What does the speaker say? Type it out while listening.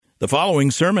The following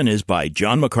sermon is by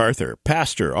John MacArthur,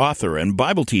 pastor, author, and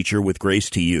Bible teacher with Grace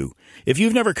to You. If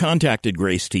you've never contacted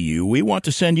Grace to You, we want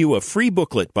to send you a free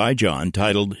booklet by John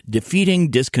titled Defeating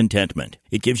Discontentment.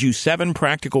 It gives you 7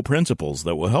 practical principles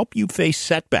that will help you face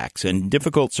setbacks and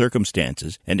difficult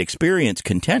circumstances and experience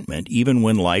contentment even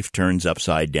when life turns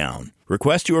upside down.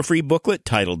 Request your free booklet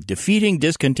titled Defeating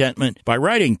Discontentment by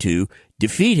writing to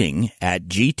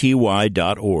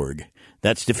defeating@gty.org.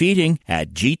 That's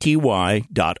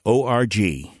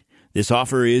defeating@gty.org. This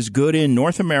offer is good in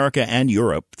North America and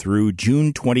Europe through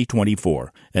June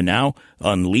 2024. And now,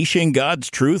 unleashing God's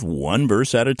truth one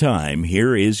verse at a time,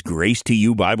 here is Grace to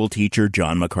You Bible teacher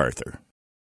John MacArthur.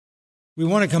 We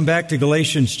want to come back to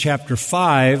Galatians chapter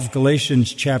 5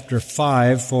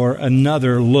 for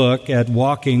another look at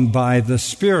walking by the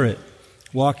Spirit.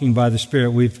 Walking by the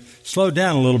Spirit. We've slowed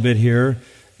down a little bit here,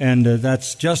 and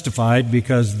that's justified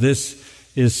because this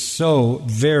is so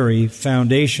very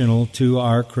foundational to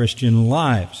our Christian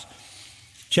lives.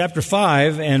 Chapter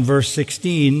 5 and verse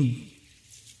 16,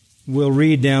 we'll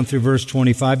read down through verse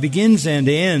 25, begins and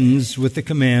ends with the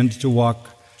command to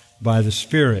walk by the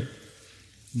Spirit.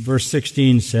 Verse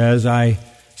 16 says, I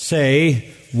say,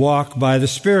 walk by the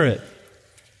Spirit,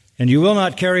 and you will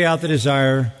not carry out the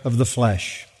desire of the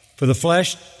flesh. For the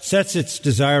flesh sets its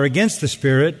desire against the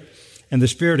Spirit, and the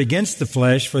Spirit against the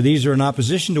flesh, for these are in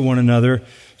opposition to one another,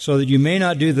 so that you may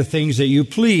not do the things that you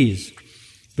please.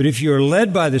 But if you are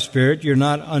led by the Spirit, you're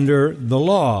not under the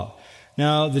law.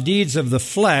 Now, the deeds of the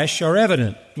flesh are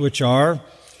evident, which are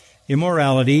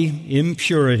immorality,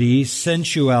 impurity,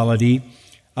 sensuality,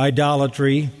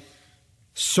 idolatry,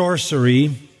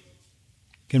 sorcery,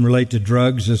 can relate to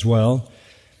drugs as well.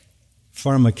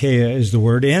 Pharmakeia is the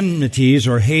word. Enmities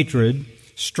or hatred,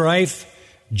 strife,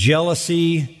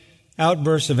 jealousy,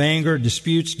 outbursts of anger,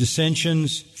 disputes,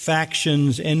 dissensions,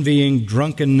 factions, envying,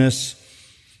 drunkenness,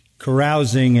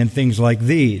 carousing, and things like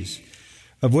these,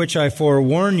 of which I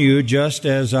forewarn you, just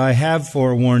as I have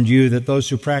forewarned you, that those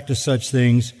who practice such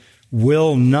things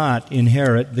will not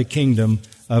inherit the kingdom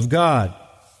of God.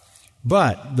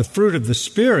 But the fruit of the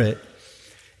Spirit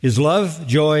is love,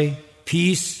 joy,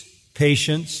 peace,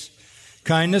 patience,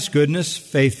 kindness, goodness,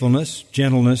 faithfulness,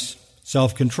 gentleness,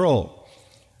 self-control.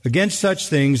 Against such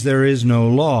things there is no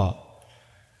law.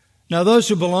 Now those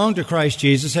who belong to Christ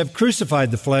Jesus have crucified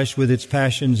the flesh with its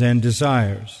passions and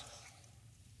desires.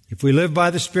 If we live by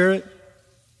the Spirit,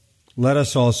 let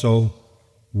us also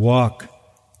walk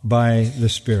by the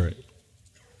Spirit.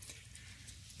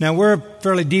 Now we're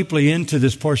fairly deeply into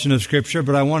this portion of Scripture,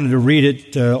 but I wanted to read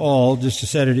it all just to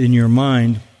set it in your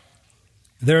mind.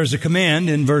 There is a command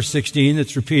in verse 16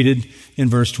 that's repeated in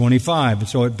verse 25, and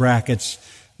so it brackets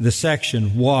the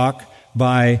section, walk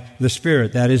by the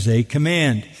Spirit. That is a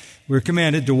command. We're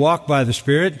commanded to walk by the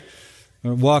Spirit,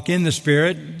 or walk in the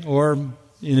Spirit, or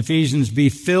in Ephesians, be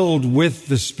filled with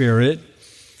the Spirit.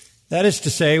 That is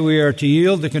to say, we are to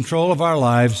yield the control of our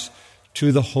lives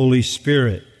to the Holy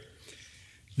Spirit.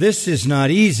 This is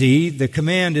not easy. The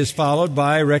command is followed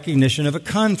by recognition of a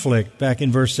conflict back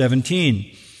in verse 17.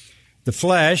 The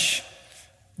flesh,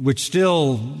 which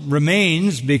still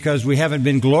remains because we haven't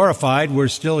been glorified, we're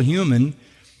still human,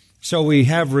 so we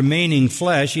have remaining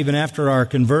flesh even after our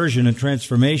conversion and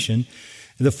transformation.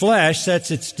 The flesh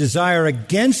sets its desire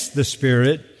against the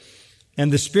Spirit,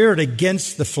 and the Spirit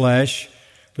against the flesh,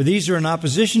 for these are in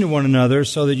opposition to one another,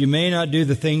 so that you may not do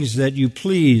the things that you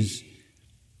please.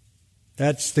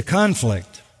 That's the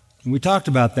conflict. We talked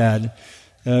about that.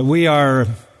 We are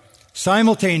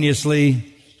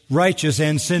simultaneously righteous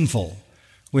and sinful.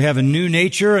 We have a new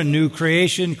nature, a new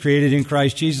creation created in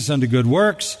Christ Jesus unto good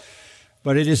works,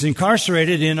 but it is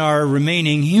incarcerated in our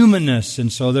remaining humanness,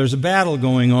 and so there's a battle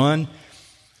going on.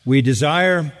 We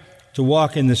desire to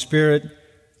walk in the Spirit,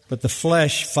 but the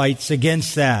flesh fights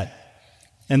against that.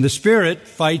 And the Spirit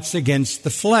fights against the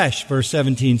flesh, verse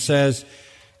 17 says,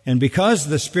 and because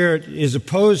the Spirit is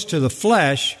opposed to the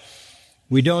flesh,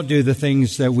 we don't do the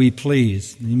things that we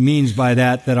please. He means by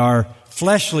that our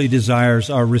fleshly desires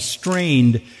are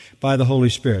restrained by the Holy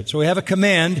Spirit. So we have a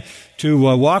command to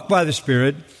walk by the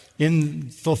Spirit. In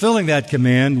fulfilling that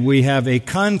command, we have a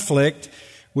conflict,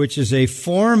 which is a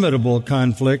formidable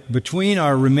conflict between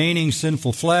our remaining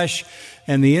sinful flesh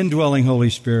and the indwelling Holy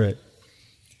Spirit.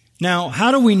 Now,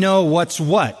 how do we know what's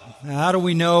what? How do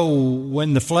we know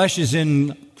when the flesh is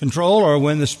in control or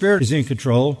when the Spirit is in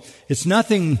control? It's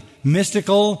nothing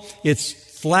mystical. It's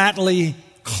flatly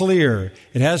clear.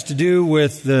 It has to do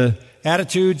with the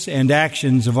attitudes and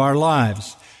actions of our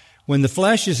lives. When the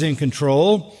flesh is in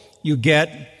control, you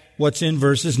get what's in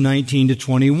verses 19 to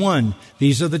 21.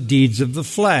 These are the deeds of the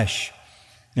flesh.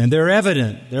 And they're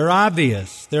evident, they're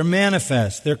obvious, they're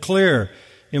manifest, they're clear.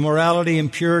 Immorality,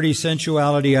 impurity,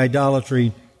 sensuality,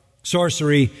 idolatry,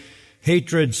 sorcery,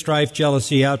 hatred, strife,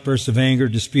 jealousy, outbursts of anger,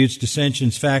 disputes,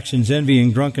 dissensions, factions,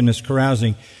 envying, drunkenness,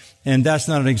 carousing. And that's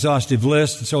not an exhaustive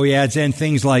list. And so he adds in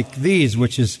things like these,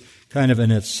 which is kind of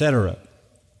an etc.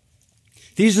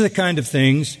 These are the kind of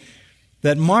things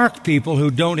that mark people who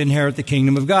don't inherit the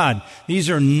kingdom of God. These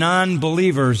are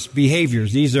non-believers'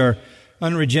 behaviors. These are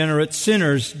unregenerate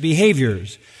sinners'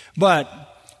 behaviors. But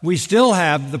we still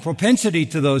have the propensity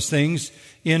to those things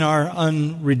in our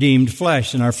unredeemed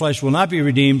flesh. And our flesh will not be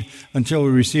redeemed until we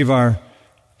receive our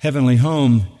heavenly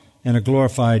home and a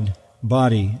glorified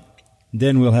body.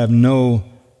 Then we'll have no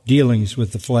dealings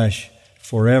with the flesh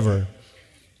forever.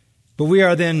 But we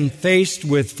are then faced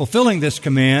with fulfilling this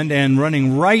command and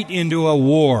running right into a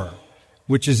war,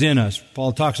 which is in us.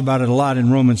 Paul talks about it a lot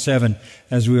in Romans 7,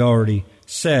 as we already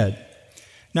said.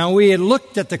 Now, we had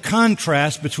looked at the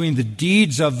contrast between the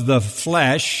deeds of the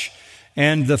flesh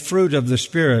and the fruit of the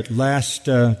Spirit last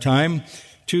time.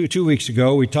 Two weeks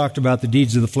ago, we talked about the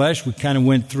deeds of the flesh. We kind of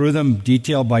went through them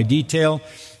detail by detail.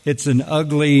 It's an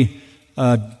ugly,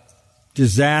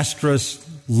 disastrous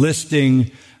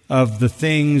listing of the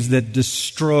things that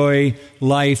destroy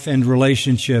life and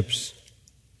relationships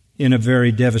in a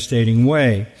very devastating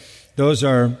way. Those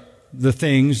are the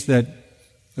things that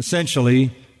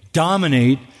essentially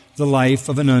dominate the life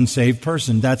of an unsaved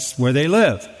person. That's where they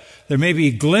live. There may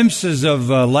be glimpses of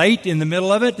light in the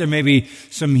middle of it. There may be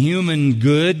some human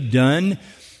good done.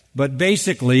 But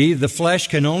basically, the flesh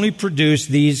can only produce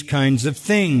these kinds of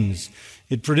things.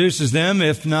 It produces them,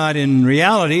 if not in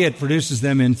reality, it produces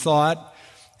them in thought.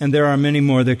 And there are many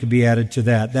more that could be added to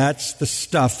that. That's the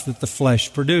stuff that the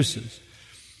flesh produces.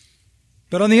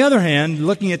 But on the other hand,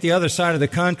 looking at the other side of the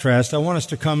contrast, I want us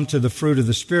to come to the fruit of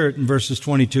the Spirit in verses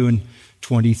 22 and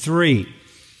 23.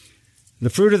 The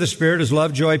fruit of the Spirit is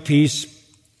love, joy, peace,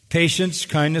 patience,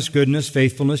 kindness, goodness,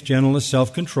 faithfulness, gentleness,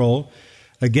 self-control.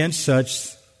 Against such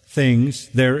things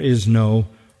there is no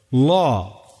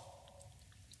law.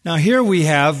 Now here we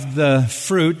have the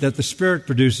fruit that the Spirit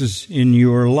produces in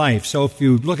your life. So if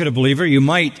you look at a believer, you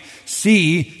might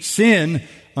see sin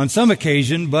on some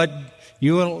occasion, but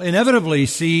you will inevitably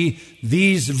see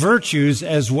these virtues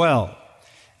as well.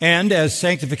 And as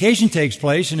sanctification takes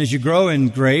place, and as you grow in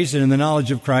grace and in the knowledge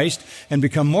of Christ and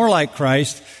become more like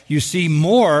Christ, you see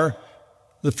more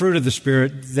the fruit of the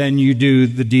Spirit than you do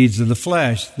the deeds of the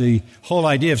flesh. The whole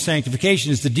idea of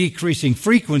sanctification is the decreasing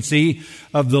frequency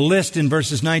of the list in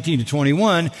verses 19 to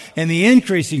 21 and the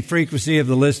increasing frequency of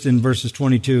the list in verses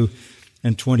 22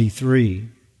 and 23.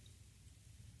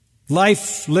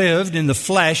 Life lived in the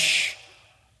flesh,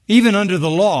 even under the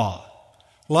law.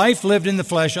 Life lived in the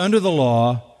flesh under the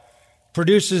law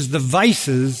produces the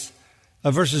vices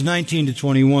of verses 19 to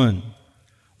 21.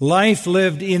 Life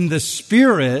lived in the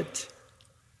Spirit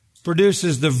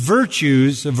produces the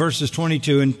virtues of verses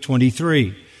 22 and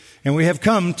 23. And we have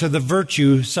come to the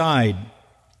virtue side.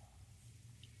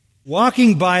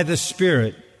 Walking by the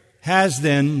Spirit has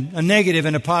then a negative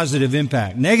and a positive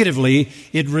impact. Negatively,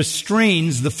 it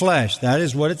restrains the flesh. That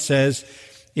is what it says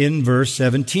in verse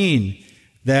 17.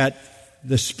 That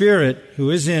the Spirit who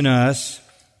is in us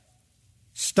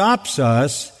stops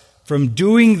us from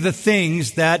doing the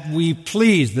things that we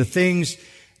please, the things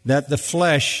that the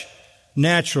flesh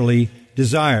naturally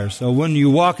desires. So when you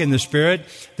walk in the Spirit,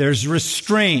 there's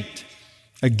restraint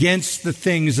against the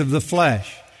things of the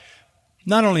flesh.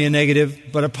 Not only a negative,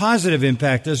 but a positive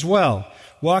impact as well.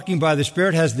 Walking by the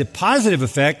Spirit has the positive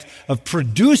effect of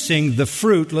producing the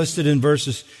fruit listed in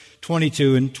verses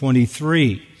 22 and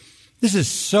 23. This is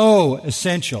so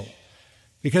essential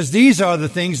because these are the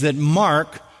things that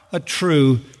mark a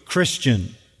true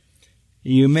Christian.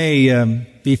 You may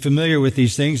be familiar with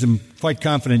these things. I'm quite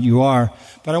confident you are.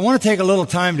 But I want to take a little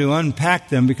time to unpack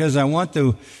them because I want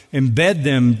to embed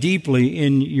them deeply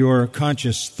in your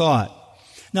conscious thought.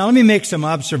 Now, let me make some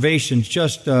observations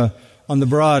just on the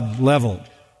broad level.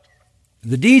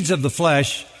 The deeds of the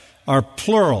flesh are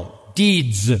plural.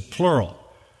 Deeds, plural.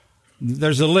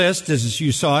 There's a list, as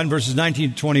you saw in verses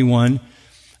 19 to 21.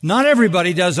 Not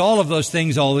everybody does all of those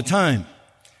things all the time.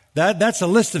 That's a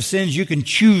list of sins you can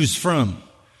choose from.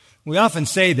 We often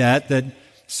say that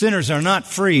sinners are not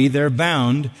free, they're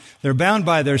bound. They're bound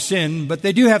by their sin, but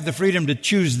they do have the freedom to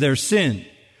choose their sin.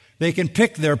 They can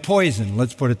pick their poison,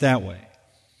 let's put it that way.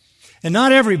 And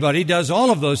not everybody does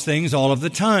all of those things all of the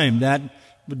time. That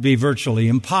would be virtually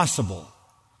impossible.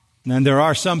 And there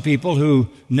are some people who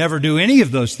never do any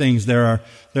of those things. There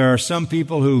are some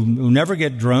people who never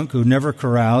get drunk, who never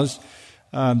carouse.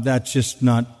 That's just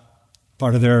not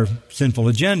part of their sinful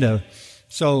agenda.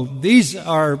 So these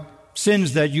are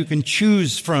sins that you can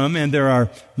choose from, and there are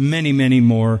many, many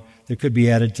more that could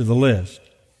be added to the list.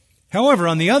 However,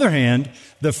 on the other hand,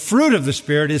 the fruit of the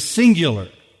Spirit is singular.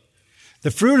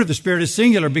 The fruit of the Spirit is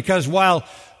singular because while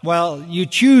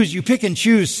you pick and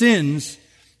choose sins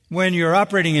when you're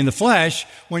operating in the flesh,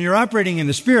 when you're operating in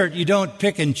the Spirit, you don't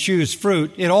pick and choose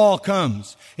fruit. It all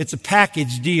comes. It's a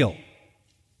package deal.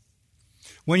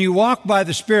 When you walk by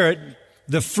the Spirit,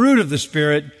 the fruit of the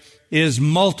Spirit is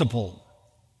multiple,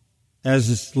 as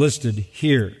is listed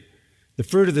here. The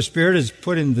fruit of the Spirit is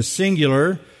put in the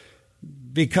singular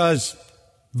because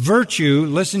virtue,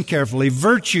 listen carefully,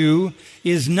 virtue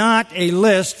is not a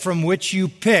list from which you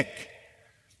pick.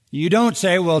 You don't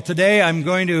say, well, today I'm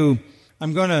going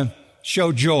to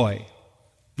show joy.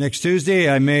 Next Tuesday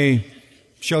I may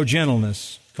show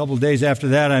gentleness. A couple of days after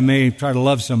that I may try to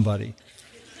love somebody.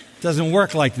 It doesn't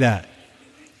work like that.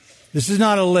 This is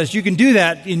not a list. You can do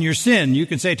that in your sin. You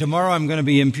can say, tomorrow I'm going to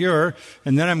be impure,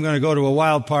 and then I'm going to go to a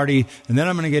wild party, and then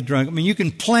I'm going to get drunk. I mean, you can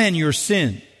plan your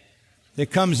sin.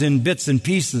 It comes in bits and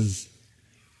pieces.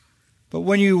 But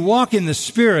when you walk in the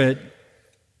Spirit,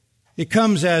 it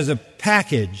comes as a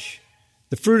package.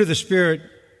 The fruit of the Spirit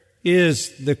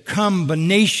is the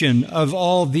combination of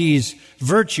all these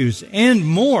virtues and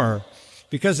more,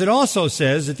 because it also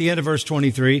says at the end of verse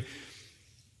 23,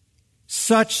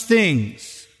 such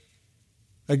things,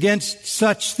 against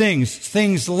such things,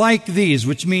 things like these,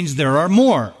 which means there are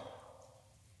more.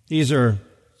 These are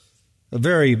a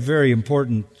very, very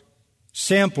important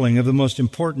sampling of the most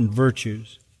important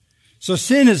virtues. So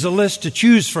sin is a list to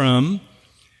choose from,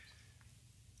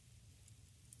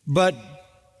 but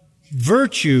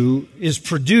virtue is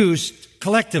produced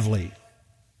collectively.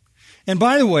 And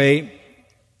by the way,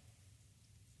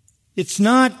 it's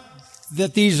not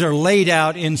that these are laid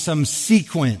out in some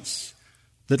sequence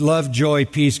that love, joy,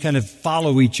 peace kind of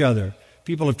follow each other.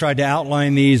 People have tried to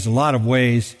outline these a lot of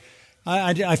ways.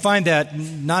 I find that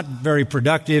not very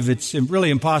productive. It's really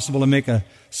impossible to make a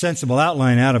sensible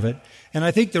outline out of it. And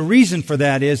I think the reason for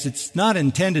that is it's not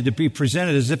intended to be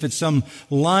presented as if it's some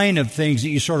line of things that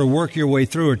you sort of work your way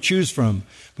through or choose from.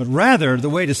 But rather, the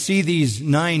way to see these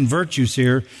 9 virtues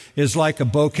here is like a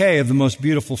bouquet of the most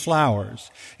beautiful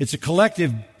flowers. It's a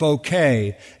collective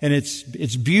bouquet, and its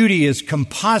beauty is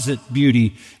composite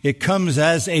beauty. It comes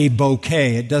as a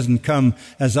bouquet. It doesn't come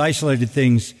as isolated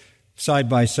things side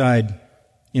by side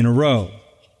in a row.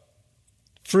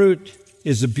 Fruit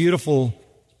is a beautiful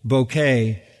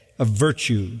bouquet of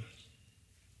virtue.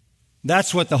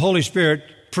 That's what the Holy Spirit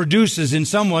produces in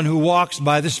someone who walks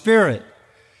by the Spirit.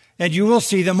 And you will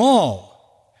see them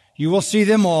all. You will see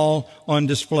them all on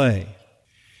display.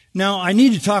 Now, I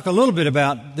need to talk a little bit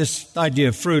about this idea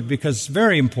of fruit because it's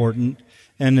very important,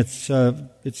 and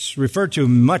it's referred to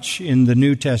much in the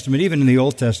New Testament, even in the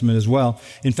Old Testament as well.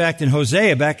 In fact, in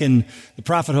Hosea, back in the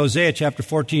prophet Hosea, chapter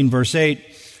 14, verse 8,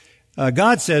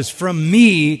 God says, "From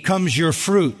me comes your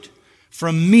fruit.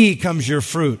 From me comes your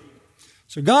fruit."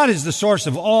 So God is the source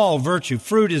of all virtue.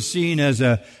 Fruit is seen as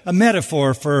a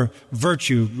metaphor for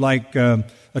virtue, like a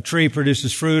tree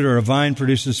produces fruit, or a vine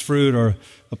produces fruit, or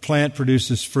a plant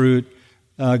produces fruit.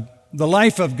 The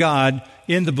life of God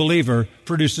in the believer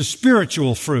produces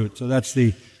spiritual fruit. So that's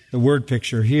the word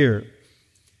picture here.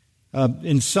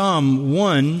 In Psalm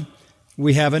 1,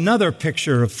 we have another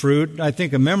picture of fruit, I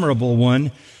think a memorable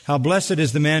one. How blessed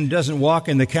is the man who doesn't walk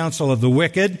in the counsel of the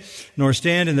wicked, nor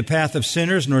stand in the path of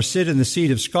sinners, nor sit in the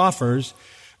seat of scoffers.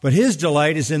 But his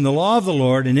delight is in the law of the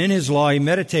Lord, and in his law he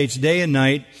meditates day and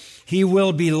night. He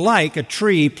will be like a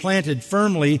tree planted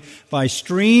firmly by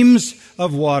streams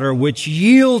of water, which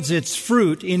yields its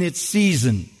fruit in its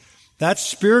season. That's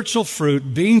spiritual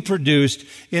fruit being produced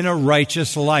in a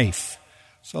righteous life.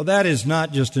 So that is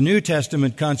not just a New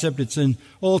Testament concept. It's an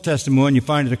Old Testament one. You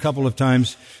find it a couple of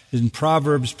times in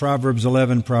Proverbs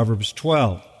 11, Proverbs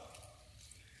 12.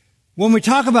 When we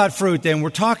talk about fruit, then, we're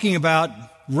talking about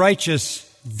righteous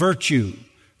virtue.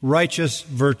 Righteous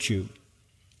virtue.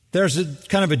 There's a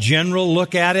kind of a general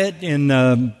look at it in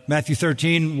Matthew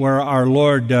 13, where our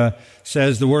Lord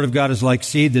says the Word of God is like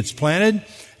seed that's planted,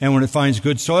 and when it finds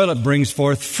good soil, it brings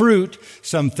forth fruit,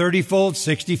 some 30-fold,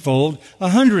 60-fold,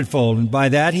 100-fold. And by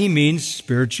that he means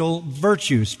spiritual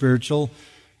virtue, spiritual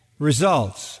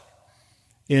results.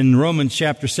 In Romans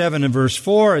chapter 7 and verse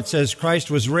 4, it says Christ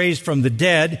was raised from the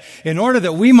dead in order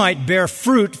that we might bear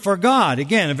fruit for God.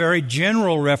 Again, a very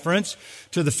general reference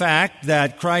to the fact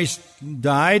that Christ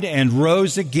died and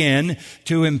rose again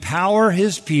to empower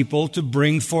his people to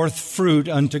bring forth fruit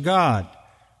unto God.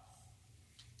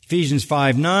 Ephesians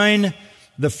 5:9,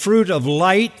 the fruit of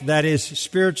light, that is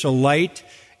spiritual light,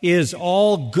 is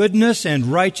all goodness and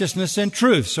righteousness and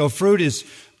truth. So fruit is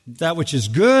that which is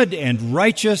good and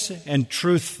righteous and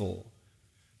truthful.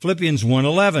 Philippians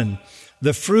 1:11,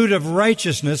 the fruit of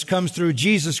righteousness comes through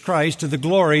Jesus Christ to the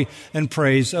glory and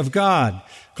praise of God.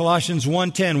 Colossians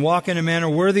 1:10, walk in a manner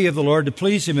worthy of the Lord to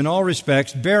please Him in all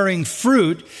respects, bearing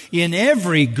fruit in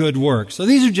every good work. So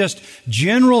these are just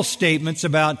general statements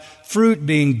about fruit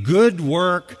being good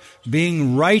work,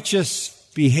 being righteous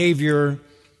behavior.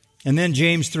 And then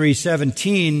James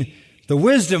 3:17, the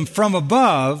wisdom from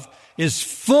above is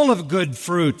full of good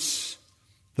fruits.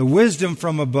 The wisdom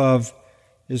from above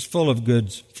is full of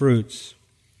good fruits.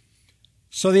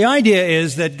 So the idea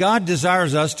is that God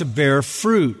desires us to bear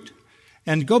fruit.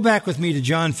 And go back with me to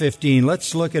John 15.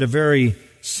 Let's look at a very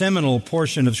seminal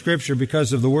portion of Scripture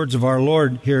because of the words of our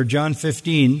Lord here. John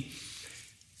 15.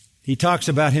 He talks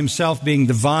about Himself being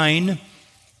the vine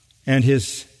and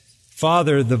His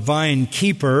Father the vine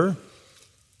keeper.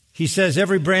 He says,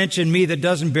 every branch in me that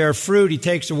doesn't bear fruit, He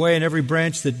takes away, and every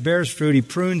branch that bears fruit, He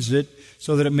prunes it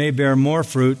so that it may bear more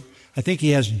fruit. I think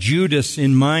He has Judas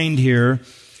in mind here.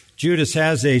 Judas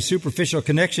has a superficial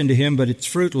connection to Him, but it's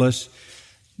fruitless,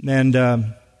 and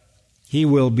he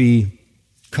will be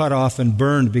cut off and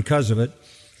burned because of it.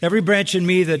 Every branch in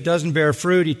me that doesn't bear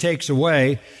fruit, He takes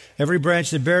away. Every branch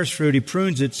that bears fruit, He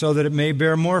prunes it so that it may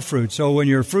bear more fruit. So when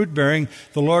you're fruit-bearing,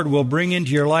 the Lord will bring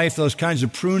into your life those kinds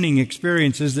of pruning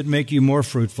experiences that make you more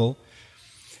fruitful.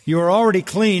 You are already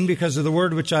clean because of the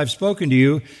word which I've spoken to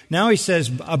you. Now He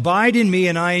says, abide in me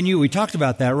and I in you. We talked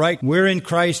about that, right? We're in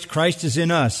Christ. Christ is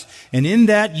in us. And in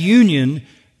that union,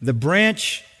 the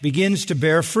branch begins to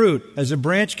bear fruit. As a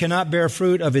branch cannot bear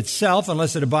fruit of itself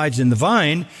unless it abides in the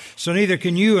vine, so neither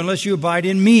can you unless you abide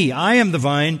in me. I am the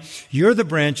vine, you're the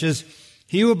branches.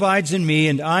 He who abides in me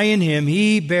and I in him,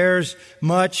 he bears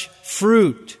much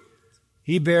fruit.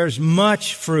 He bears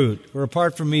much fruit. For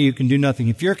apart from me, you can do nothing.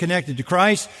 If you're connected to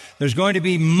Christ, there's going to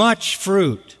be much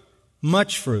fruit.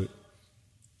 Much fruit.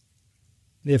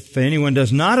 If anyone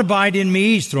does not abide in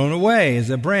me, he's thrown away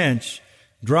as a branch,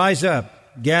 dries up,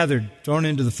 gathered, thrown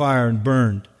into the fire and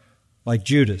burned, like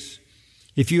Judas.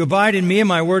 If you abide in me and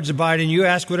my words abide in you,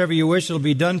 ask whatever you wish, it'll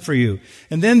be done for you.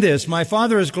 And then this, my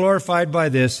Father is glorified by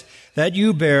this, that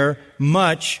you bear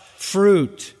much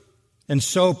fruit. And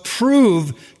so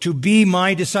prove to be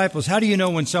my disciples. How do you know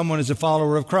when someone is a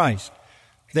follower of Christ?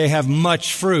 They have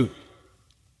much fruit.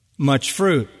 Much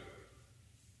fruit.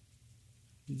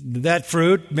 That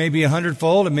fruit may be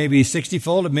 100-fold, it may be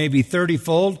 60-fold, it may be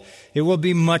 30-fold. It will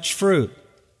be much fruit.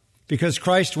 Because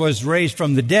Christ was raised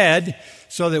from the dead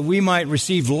so that we might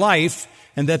receive life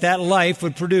and that life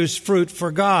would produce fruit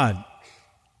for God.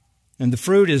 And the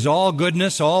fruit is all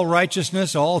goodness, all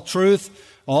righteousness, all truth,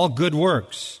 all good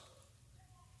works.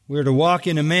 We're to walk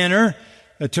in a manner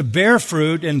to bear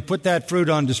fruit and put that fruit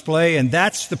on display, and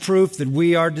that's the proof that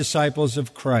we are disciples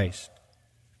of Christ.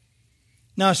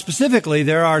 Now, specifically,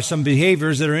 there are some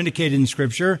behaviors that are indicated in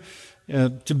Scripture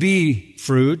to be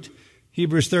fruit.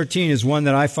 Hebrews 13 is one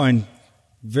that I find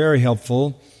very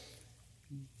helpful.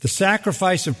 The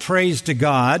sacrifice of praise to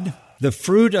God, the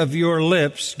fruit of your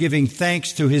lips giving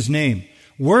thanks to His name.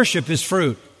 Worship is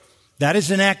fruit. That is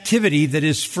an activity that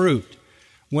is fruit.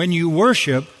 When you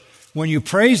worship, when you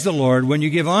praise the Lord, when you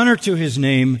give honor to His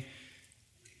name,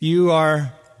 you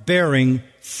are bearing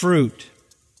fruit.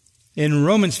 In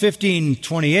Romans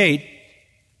 15:28,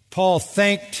 Paul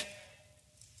thanked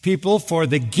people for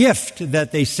the gift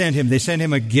that they sent him. They sent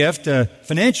him a gift, a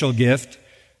financial gift,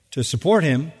 to support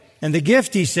him. And the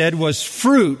gift, he said, was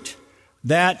fruit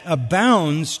that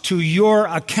abounds to your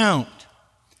account.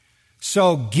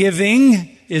 So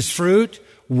giving is fruit.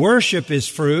 Worship is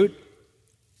fruit.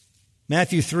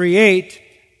 Matthew 3:8,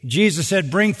 Jesus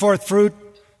said, bring forth fruit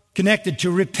connected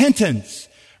to repentance.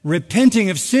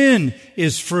 Repenting of sin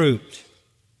is fruit.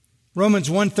 Romans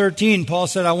 1:13, Paul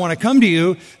said, I want to come to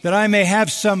you that I may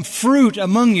have some fruit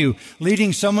among you.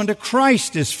 Leading someone to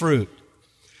Christ is fruit.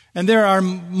 And there are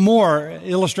more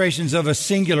illustrations of a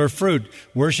singular fruit.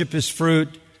 Worship is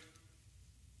fruit.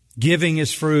 Giving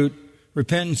is fruit.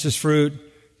 Repentance is fruit.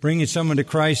 Bringing someone to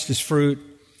Christ is fruit.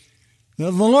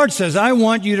 The Lord says, I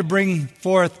want you to bring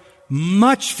forth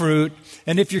much fruit,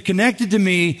 and if you're connected to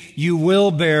me, you will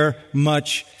bear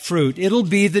much fruit. It'll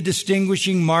be the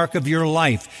distinguishing mark of your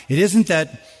life. It isn't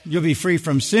that you'll be free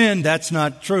from sin. That's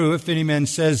not true. If any man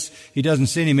says he doesn't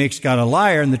sin, he makes God a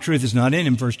liar, and the truth is not in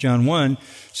him, 1 John 1.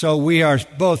 So we are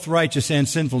both righteous and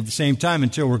sinful at the same time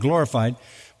until we're glorified.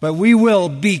 But we will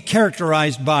be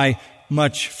characterized by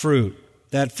much fruit.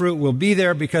 That fruit will be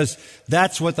there because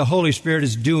that's what the Holy Spirit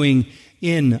is doing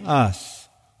in us.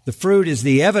 The fruit is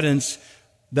the evidence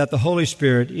that the Holy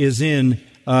Spirit is in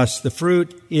us. The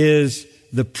fruit is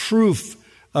the proof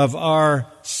of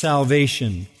our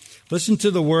salvation. Listen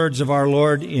to the words of our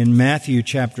Lord in Matthew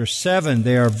chapter 7.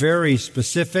 They are very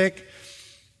specific.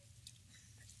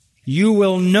 You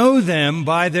will know them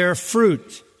by their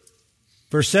fruit.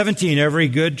 Verse 17, every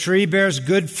good tree bears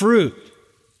good fruit.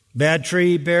 Bad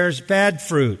tree bears bad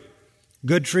fruit.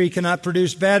 Good tree cannot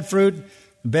produce bad fruit.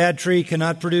 Bad tree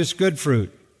cannot produce good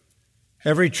fruit.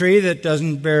 Every tree that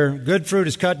doesn't bear good fruit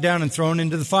is cut down and thrown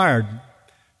into the fire.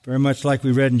 Very much like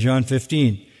we read in John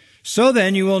 15. So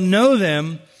then you will know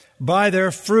them by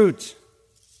their fruit.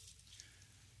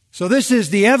 So this is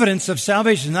the evidence of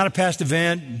salvation, not a past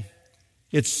event.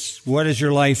 It's what does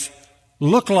your life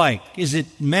look like? Is it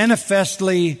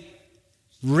manifestly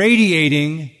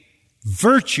radiating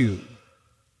virtue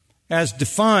as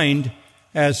defined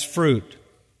as fruit?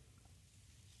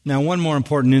 Now, one more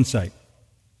important insight.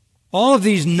 All of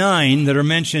these 9 that are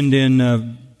mentioned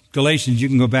in Galatians, you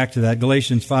can go back to that,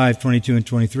 Galatians 5, 22 and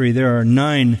 23. There are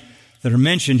 9 that are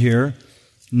mentioned here,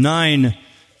 9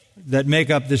 that make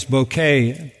up this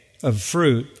bouquet of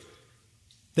fruit.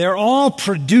 They're all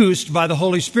produced by the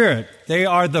Holy Spirit. They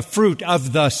are the fruit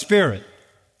of the Spirit.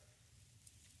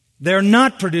 They're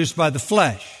not produced by the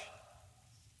flesh.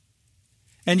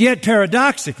 And yet,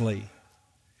 paradoxically,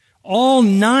 all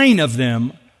 9 of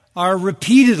them are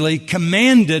repeatedly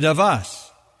commanded of us.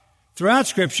 Throughout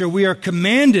Scripture, we are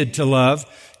commanded to love,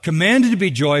 commanded to be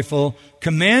joyful,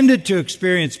 commanded to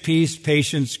experience peace,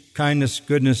 patience, kindness,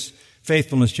 goodness,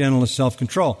 faithfulness, gentleness,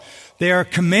 self-control. They are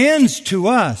commands to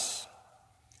us,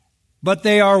 but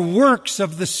they are works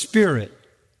of the Spirit.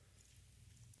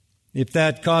 If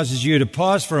that causes you to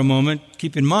pause for a moment,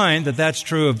 keep in mind that that's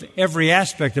true of every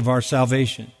aspect of our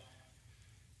salvation.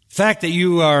 The fact that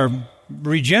you are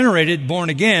regenerated, born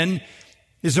again,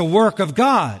 is a work of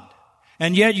God,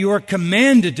 and yet you are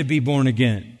commanded to be born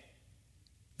again.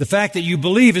 The fact that you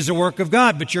believe is a work of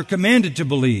God, but you're commanded to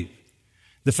believe.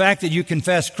 The fact that you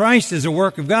confess Christ is a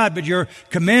work of God, but you're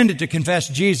commanded to confess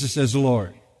Jesus as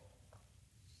Lord.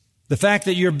 The fact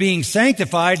that you're being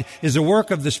sanctified is a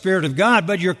work of the Spirit of God,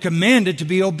 but you're commanded to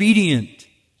be obedient.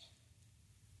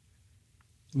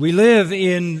 We live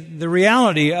in the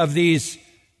reality of these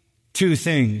 2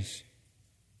 things.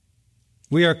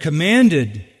 We are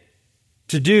commanded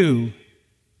to do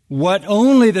what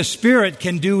only the Spirit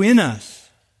can do in us.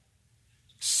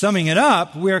 Summing it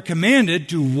up, we are commanded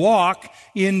to walk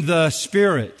in the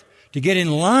Spirit, to get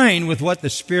in line with what the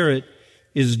Spirit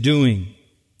is doing.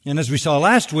 And as we saw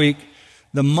last week,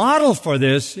 the model for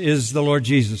this is the Lord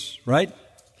Jesus, right?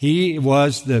 He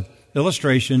was the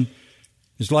illustration,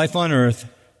 His life on earth,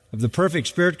 of the perfect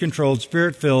Spirit-controlled,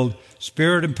 Spirit-filled,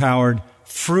 Spirit-empowered,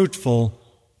 fruitful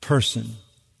person.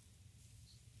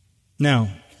 Now,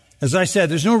 as I said,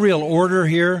 there's no real order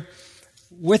here,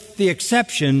 with the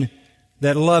exception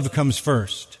that love comes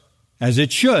first, as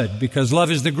it should, because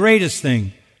love is the greatest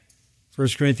thing, 1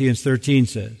 Corinthians 13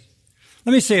 says.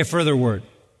 Let me say a further word.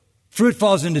 Fruit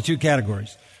falls into 2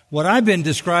 categories. What I've been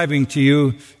describing to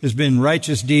you has been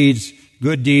righteous deeds,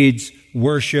 good deeds,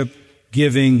 worship,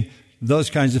 giving, those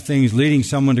kinds of things, leading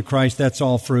someone to Christ. That's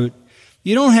all fruit.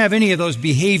 You don't have any of those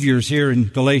behaviors here in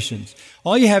Galatians.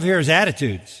 All you have here is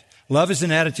attitudes. Love is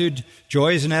an attitude.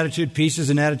 Joy is an attitude. Peace is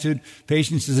an attitude.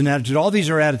 Patience is an attitude. All these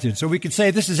are attitudes. So we could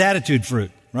say this is attitude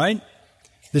fruit, right?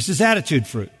 This is attitude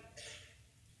fruit.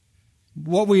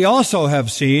 What we also have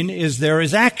seen is there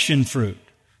is action fruit.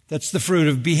 That's the fruit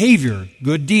of behavior,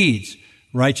 good deeds,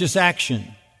 righteous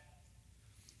action.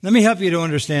 Let me help you to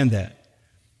understand that.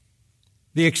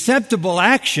 The acceptable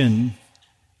action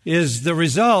is the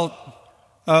result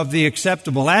of the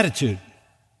acceptable attitude.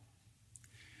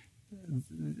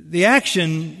 The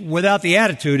action without the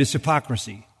attitude is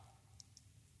hypocrisy.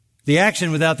 The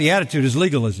action without the attitude is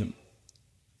legalism.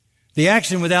 The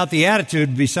action without the attitude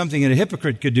would be something that a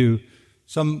hypocrite could do.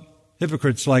 Some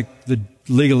hypocrites, like the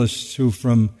legalists who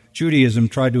from Judaism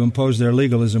tried to impose their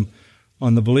legalism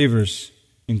on the believers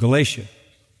in Galatia.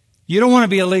 You don't want to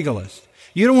be a legalist.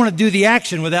 You don't want to do the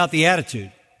action without the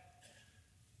attitude.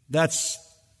 That's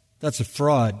a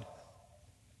fraud.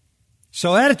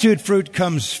 So attitude fruit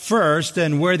comes first,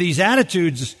 and where these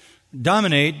attitudes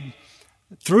dominate,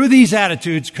 through these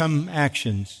attitudes come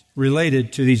actions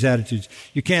related to these attitudes.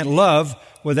 You can't love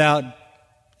without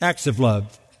acts of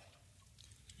love.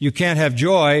 You can't have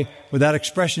joy without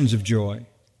expressions of joy.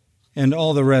 And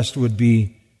all the rest would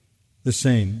be the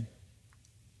same.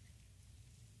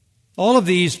 All of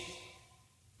these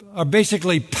are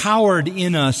basically powered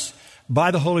in us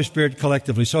by the Holy Spirit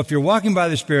collectively. So if you're walking by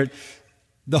the Spirit,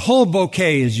 the whole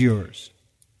bouquet is yours.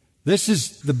 This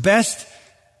is the best,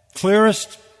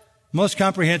 clearest most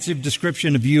comprehensive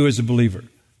description of you as a believer.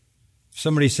 If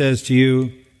somebody says to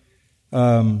you,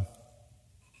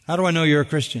 how do I know you're a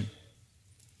Christian?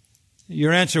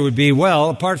 Your answer would be, well,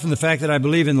 apart from the fact that I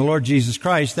believe in the Lord Jesus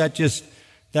Christ, that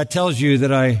tells you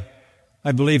that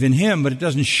I believe in Him, but it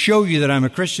doesn't show you that I'm a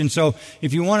Christian. So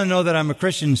if you want to know that I'm a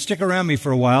Christian, stick around me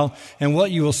for a while, and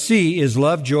what you will see is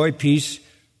love, joy, peace,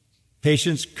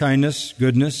 patience, kindness,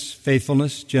 goodness,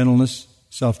 faithfulness, gentleness,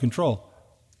 self-control.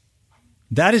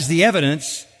 That is the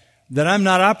evidence that I'm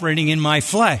not operating in my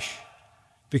flesh,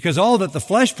 because all that the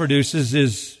flesh produces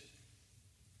is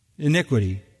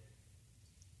iniquity.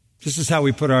 This is how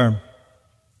we put our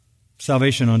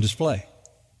salvation on display.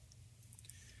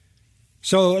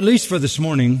 So, at least for this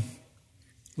morning,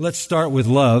 let's start with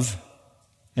love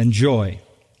and joy.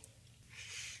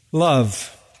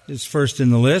 Love is first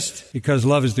in the list because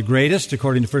love is the greatest,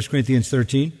 according to 1 Corinthians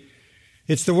 13.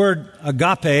 It's the word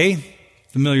agape,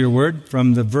 familiar word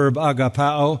from the verb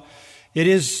agapao. It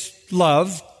is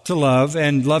love, to love,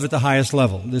 and love at the highest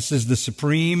level. This is the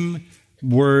supreme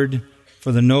word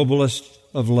for the noblest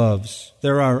of loves.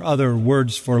 There are other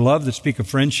words for love that speak of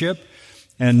friendship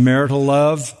and marital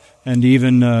love and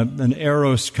even an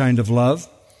eros kind of love.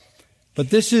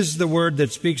 But this is the word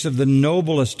that speaks of the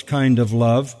noblest kind of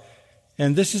love,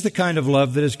 and this is the kind of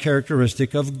love that is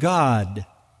characteristic of God.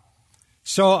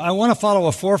 So I want to follow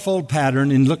a fourfold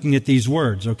pattern in looking at these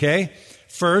words, okay?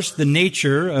 First, the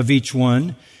nature of each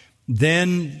one,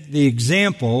 then the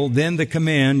example, then the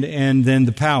command, and then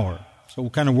the power. So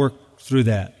we'll kind of work through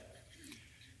that.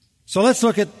 So let's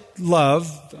look at love,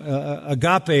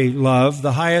 agape love,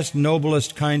 the highest,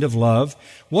 noblest kind of love.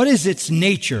 What is its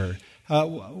nature?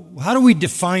 How do we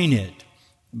define it?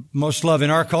 Most love in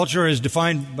our culture is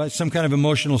defined by some kind of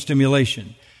emotional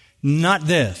stimulation. Not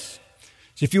this.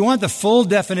 So if you want the full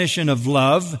definition of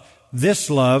love, this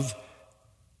love,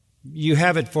 you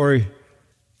have it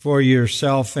for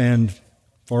yourself and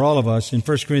for all of us in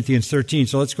 1 Corinthians 13.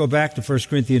 So let's go back to 1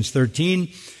 Corinthians 13,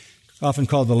 often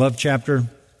called the love chapter.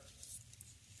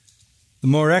 The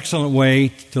more excellent way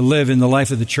to live in the life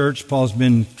of the church. Paul's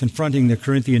been confronting the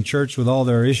Corinthian church with all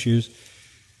their issues.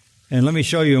 And let me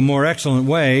show you a more excellent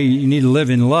way. You need to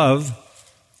live in love.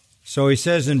 So he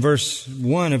says in verse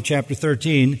 1 of chapter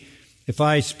 13, if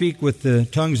I speak with the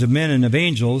tongues of men and of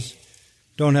angels,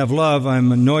 don't have love,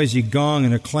 I'm a noisy gong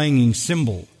and a clanging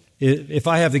cymbal. If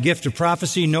I have the gift of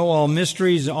prophecy, know all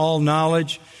mysteries, all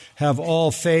knowledge, have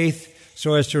all faith,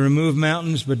 so as to remove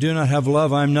mountains, but do not have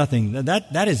love, I'm nothing.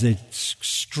 That is an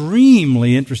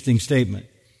extremely interesting statement.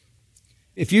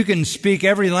 If you can speak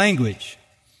every language,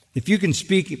 if you can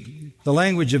speak the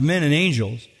language of men and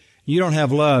angels, you don't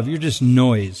have love, you're just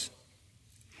noise.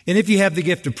 And if you have the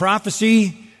gift of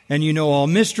prophecy, and you know all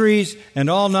mysteries and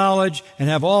all knowledge and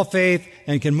have all faith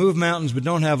and can move mountains but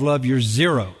don't have love, you're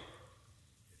zero.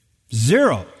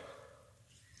 Zero.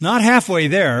 Not halfway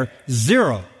there,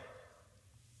 zero.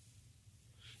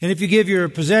 And if you give your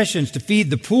possessions to feed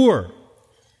the poor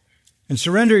and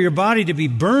surrender your body to be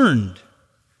burned,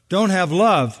 don't have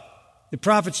love, it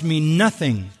profits me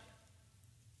nothing.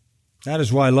 That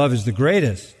is why love is the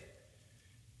greatest.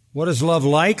 What is love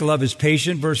like? Love is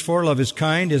patient. Verse 4, love is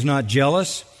kind, is not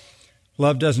jealous.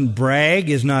 Love doesn't brag,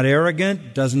 is not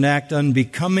arrogant, doesn't act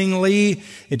unbecomingly.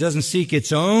 It doesn't seek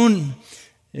its own,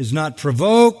 is not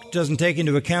provoked, doesn't take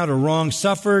into account a wrong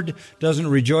suffered, doesn't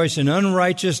rejoice in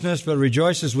unrighteousness, but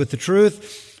rejoices with the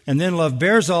truth. And then love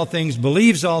bears all things,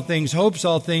 believes all things, hopes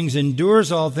all things,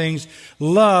 endures all things.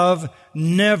 Love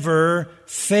never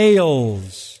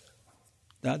fails.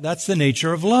 That's the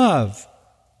nature of love.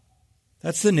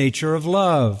 That's the nature of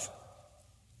love.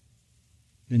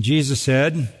 And Jesus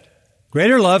said,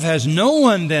 greater love has no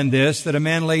one than this, that a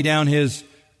man lay down his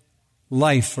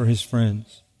life for his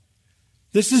friends.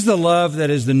 This is the love that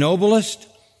is the noblest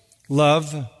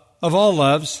love of all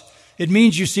loves. It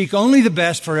means you seek only the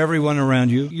best for everyone around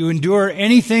you. You endure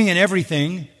anything and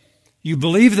everything. You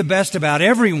believe the best about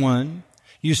everyone.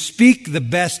 You speak the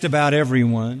best about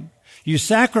everyone. You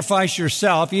sacrifice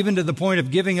yourself even to the point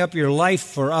of giving up your life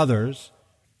for others.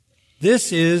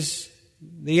 This is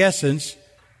the essence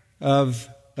of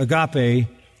agape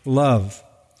love.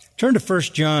 Turn to 1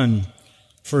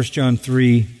 John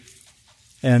 3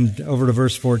 and over to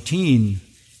verse 14.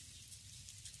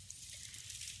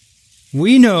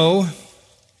 We know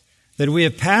that we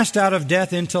have passed out of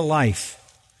death into life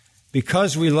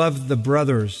because we love the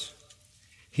brothers.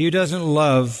 He who doesn't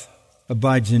love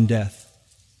abides in death.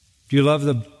 Do you love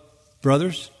the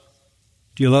brothers?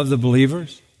 Do you love the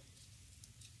believers?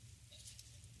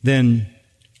 Then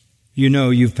you know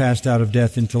you've passed out of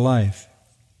death into life.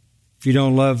 If you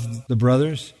don't love the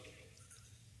brothers,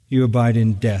 you abide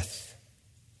in death.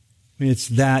 It's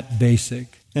that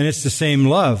basic. And it's the same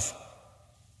love.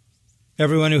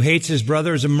 Everyone who hates his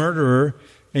brother is a murderer,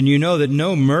 and you know that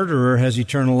no murderer has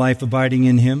eternal life abiding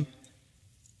in him.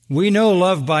 We know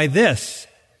love by this,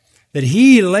 that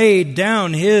he laid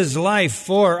down his life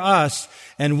for us,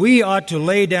 and we ought to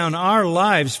lay down our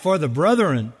lives for the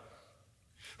brethren.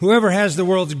 Whoever has the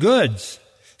world's goods,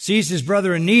 sees his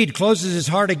brother in need, closes his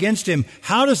heart against him.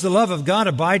 How does the love of God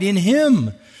abide in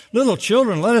him? Little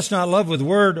children, let us not love with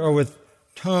word or with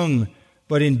tongue,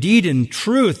 but in deed and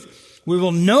truth. We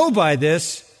will know by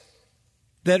this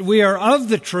that we are of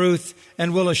the truth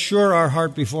and will assure our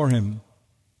heart before him.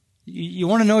 You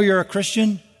want to know you're a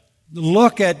Christian?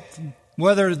 Look at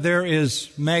whether there is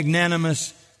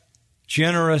magnanimous,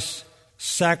 generous,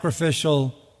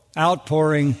 sacrificial,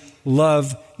 outpouring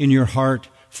love in your heart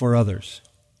for others.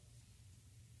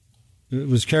 It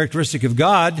was characteristic of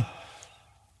God.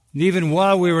 Even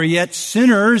while we were yet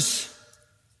sinners,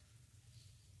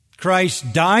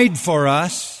 Christ died for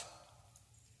us.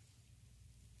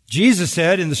 Jesus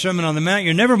said in the Sermon on the Mount,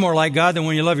 you're never more like God than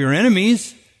when you love your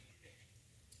enemies.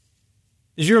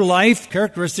 Is your life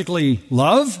characteristically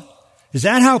love? Is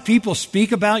that how people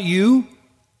speak about you?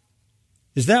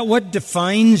 Is that what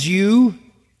defines you?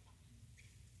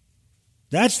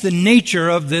 That's the nature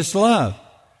of this love.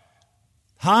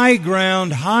 High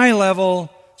ground, high level,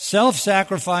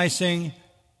 self-sacrificing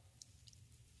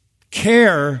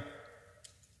care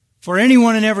for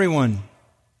anyone and everyone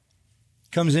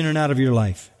comes in and out of your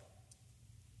life.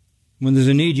 When there's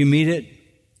a need, you meet it.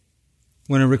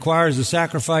 When it requires a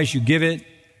sacrifice, you give it.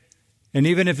 And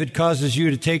even if it causes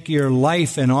you to take your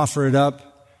life and offer it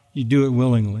up, you do it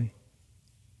willingly.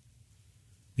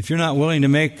 If you're not willing to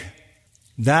make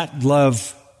that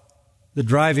love the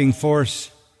driving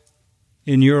force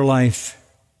in your life,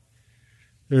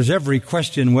 there's every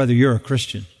question whether you're a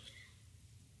Christian,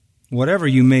 whatever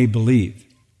you may believe.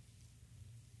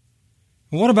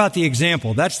 What about the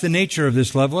example? That's the nature of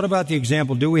this love. What about the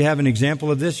example? Do we have an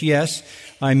example of this? Yes,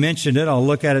 I mentioned it. I'll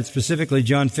look at it specifically.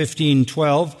 John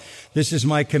 15:12. This is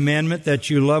my commandment, that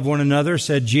you love one another,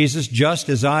 said Jesus, just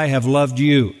as I have loved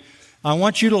you. I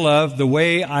want you to love the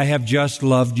way I have just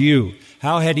loved you.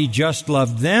 How had he just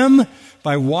loved them?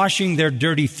 By washing their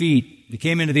dirty feet. They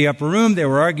came into the upper room. They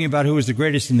were arguing about who was the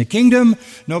greatest in the kingdom.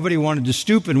 Nobody wanted to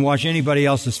stoop and wash anybody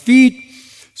else's feet.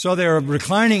 So they were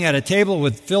reclining at a table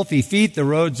with filthy feet. The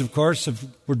roads, of course,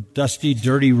 were dusty,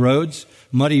 dirty roads,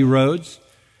 muddy roads.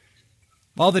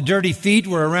 All the dirty feet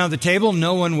were around the table.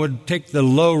 No one would take the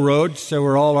low road, so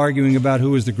we're all arguing about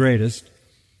who was the greatest.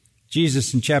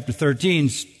 Jesus in chapter 13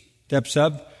 steps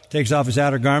up, takes off his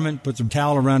outer garment, puts a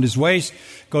towel around his waist,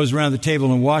 goes around the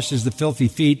table and washes the filthy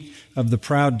feet of the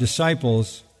proud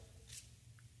disciples.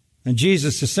 And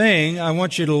Jesus is saying, I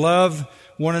want you to love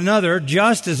one another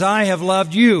just as I have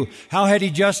loved you. How had he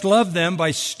just loved them?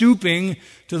 By stooping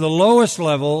to the lowest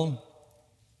level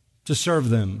to serve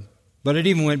them. But it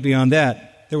even went beyond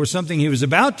that. There was something he was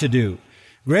about to do.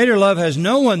 Greater love has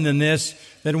no one than this,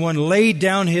 that one laid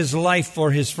down his life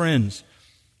for his friends.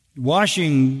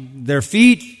 Washing their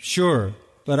feet, sure,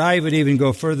 but I would even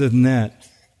go further than that.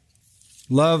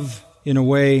 Love in a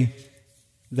way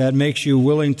that makes you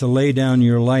willing to lay down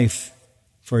your life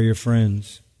for your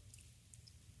friends.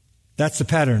 That's the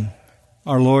pattern,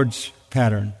 our Lord's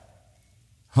pattern.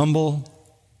 Humble,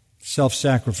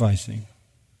 self-sacrificing.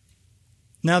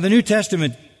 Now, the New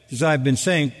Testament, as I've been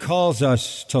saying, calls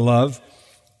us to love.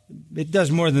 It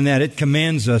does more than that. It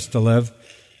commands us to love.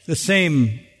 The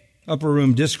same upper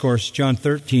room discourse, John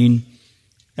 13,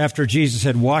 after Jesus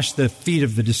had washed the feet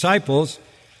of the disciples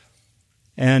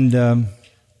and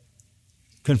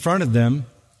confronted them,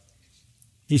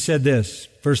 he said this,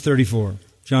 verse 34,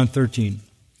 John 13.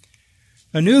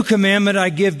 A new commandment I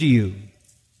give to you,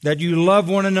 that you love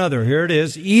one another. Here it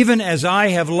is. Even as I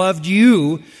have loved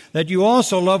you, that you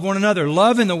also love one another.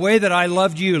 Love in the way that I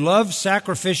loved you. Love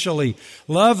sacrificially.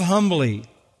 Love humbly.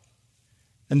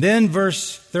 And then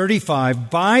verse 35,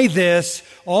 by this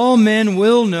all men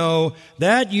will know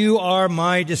that you are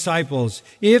my disciples,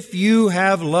 if you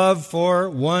have love for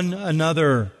one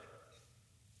another.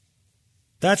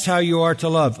 That's how you are to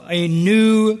love. A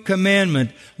new commandment.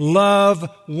 Love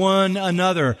one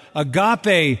another.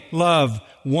 Agape love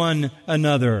one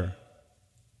another.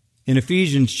 In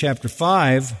Ephesians chapter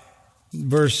 5,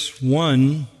 verse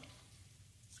 1,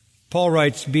 Paul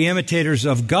writes, be imitators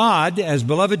of God as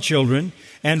beloved children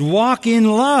and walk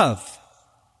in love,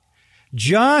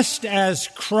 just as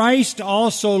Christ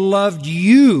also loved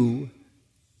you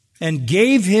and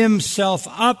gave himself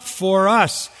up for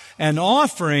us, an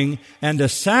offering and a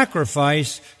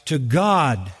sacrifice to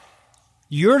God.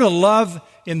 You're to love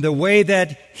in the way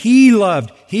that He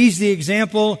loved. He's the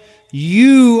example.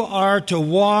 You are to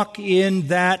walk in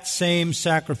that same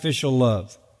sacrificial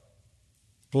love.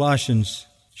 Colossians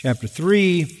chapter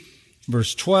 3,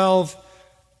 verse 12.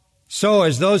 So,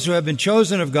 as those who have been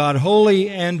chosen of God, holy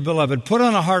and beloved, put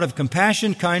on a heart of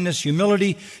compassion, kindness,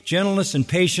 humility, gentleness, and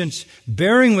patience,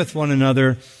 bearing with one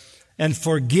another, and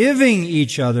forgiving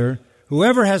each other.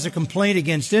 Whoever has a complaint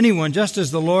against anyone, just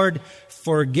as the Lord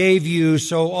forgave you,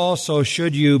 so also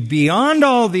should you. Beyond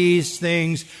all these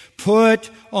things, put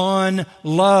on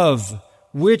love,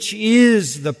 which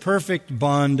is the perfect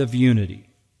bond of unity.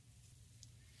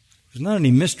 There's not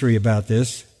any mystery about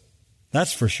this,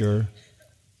 that's for sure.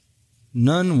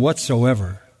 None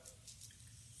whatsoever.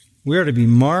 We are to be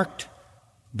marked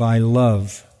by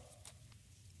love.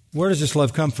 Where does this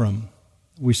love come from?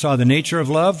 We saw the nature of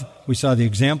love. We saw the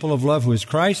example of love, who is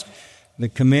Christ. The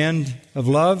command of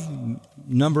love,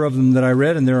 number of them that I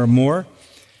read, and there are more.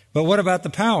 But what about the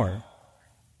power?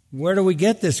 Where do we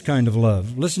get this kind of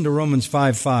love? Listen to Romans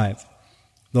 5:5.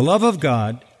 The love of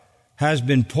God has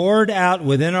been poured out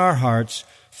within our hearts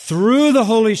through the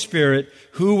Holy Spirit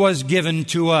who was given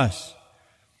to us.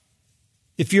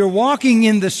 If you're walking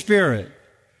in the Spirit,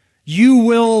 you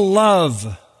will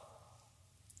love.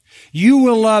 You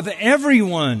will love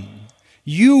everyone.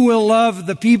 You will love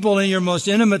the people in your most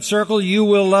intimate circle. You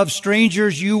will love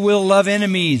strangers. You will love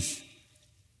enemies.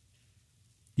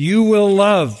 You will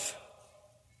love.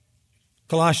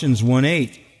 Colossians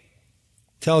 1:8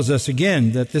 tells us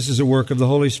again that this is a work of the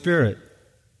Holy Spirit.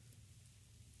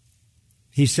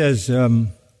 He says,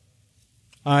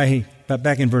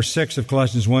 back in verse 6 of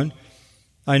Colossians 1,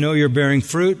 I know you're bearing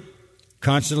fruit,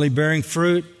 constantly bearing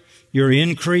fruit. You're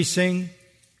increasing.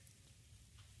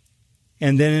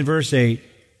 And then in verse 8,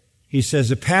 he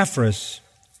says, Epaphras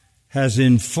has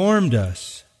informed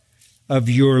us of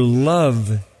your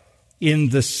love in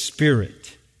the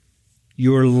Spirit.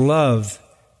 Your love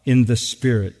in the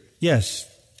Spirit. Yes,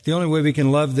 the only way we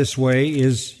can love this way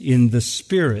is in the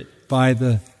Spirit, by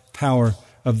the power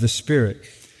of the Spirit.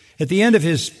 At the end of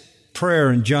his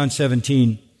prayer in John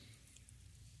 17,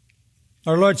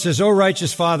 our Lord says, O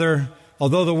righteous Father,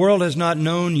 although the world has not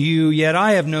known you, yet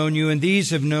I have known you, and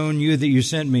these have known you that you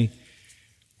sent me.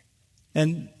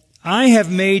 And I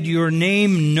have made your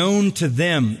name known to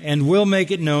them, and will make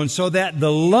it known, so that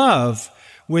the love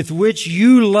with which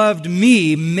you loved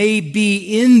me may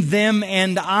be in them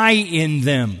and I in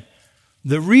them.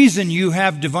 The reason you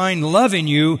have divine love in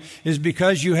you is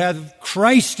because you have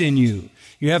Christ in you.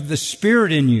 You have the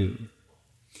Spirit in you.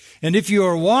 And if you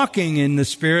are walking in the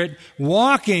Spirit,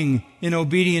 walking in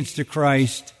obedience to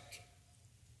Christ,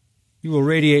 you will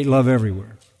radiate love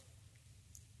everywhere.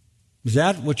 Is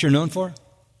that what you're known for?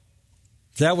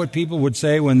 Is that what people would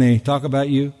say when they talk about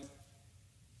you?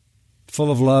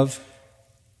 Full of love.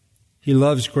 He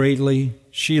loves greatly.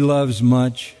 She loves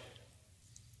much.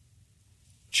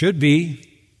 Should be.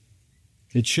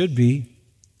 It should be.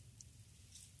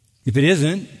 If it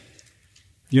isn't,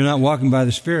 you're not walking by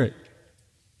the Spirit.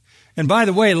 And by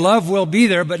the way, love will be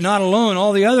there, but not alone.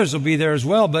 All the others will be there as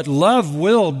well, but love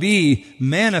will be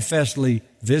manifestly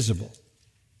visible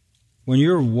when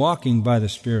you're walking by the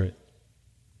Spirit.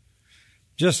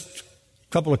 Just a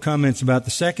couple of comments about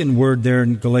the second word there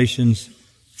in Galatians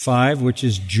 5, which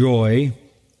is joy.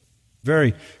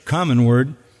 Very common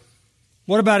word.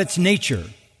 What about its nature?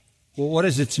 Well, what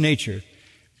is its nature?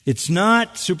 It's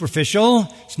not superficial.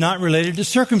 It's not related to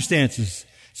circumstances.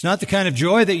 It's not the kind of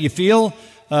joy that you feel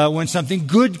when something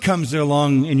good comes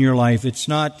along in your life. It's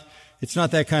not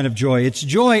that kind of joy. It's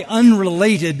joy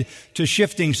unrelated to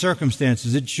shifting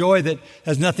circumstances. It's joy that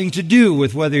has nothing to do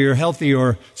with whether you're healthy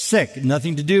or sick,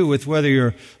 nothing to do with whether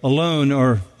you're alone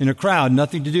or in a crowd,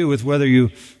 nothing to do with whether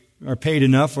you are paid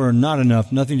enough or not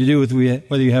enough, nothing to do with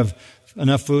whether you have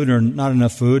enough food or not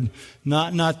enough food,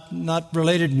 not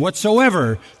related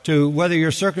whatsoever to whether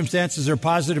your circumstances are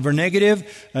positive or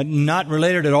negative, not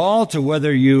related at all to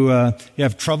whether you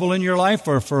have trouble in your life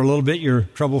or for a little bit you're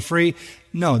trouble-free.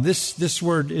 No, this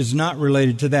word is not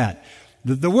related to that.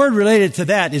 The word related to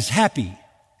that is happy.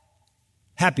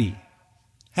 Happy.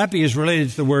 Happy is related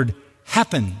to the word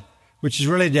happen, which is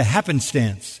related to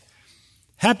happenstance.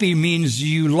 Happy means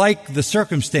you like the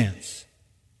circumstance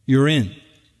you're in.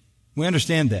 We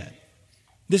understand that.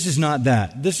 This is not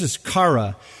that. This is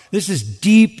kara. This is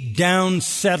deep down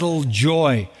settled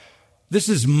joy. This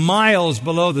is miles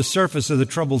below the surface of the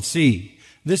troubled sea.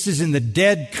 This is in the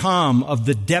dead calm of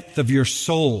the depth of your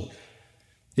soul.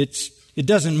 It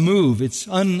doesn't move. It's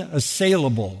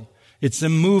unassailable. It's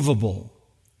immovable.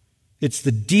 It's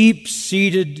the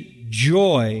deep-seated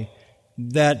joy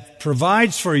that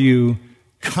provides for you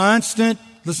constant,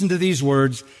 listen to these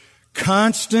words,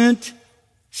 constant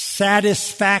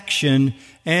satisfaction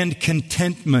and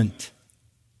contentment.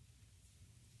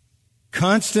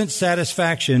 Constant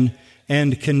satisfaction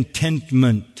and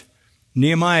contentment.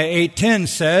 Nehemiah 8:10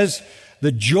 says,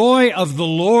 the joy of the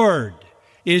Lord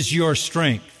is your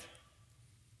strength.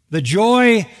 The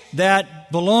joy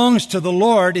that belongs to the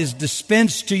Lord is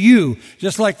dispensed to you,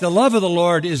 just like the love of the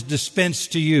Lord is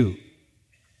dispensed to you.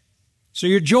 So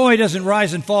your joy doesn't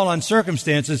rise and fall on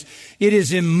circumstances. It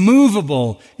is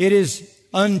immovable. It is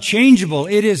unchangeable.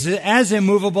 It is as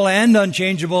immovable and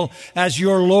unchangeable as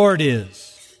your Lord is.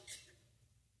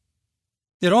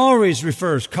 It always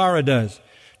refers, Kara does,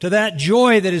 to that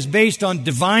joy that is based on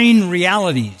divine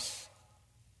realities.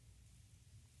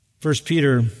 1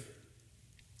 Peter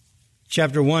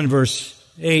chapter 1 verse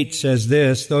 8 says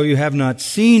this, though you have not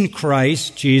seen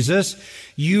Christ, Jesus,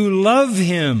 you love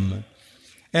Him.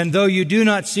 And though you do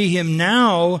not see Him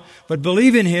now, but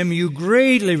believe in Him, you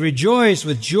greatly rejoice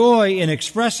with joy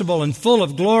inexpressible and full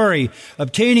of glory,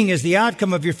 obtaining as the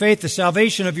outcome of your faith the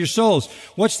salvation of your souls.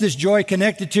 What's this joy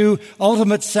connected to?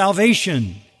 Ultimate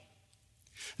salvation.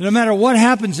 No matter what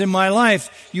happens in my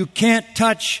life, you can't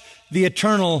touch the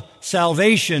eternal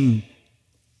salvation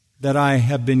that I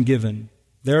have been given.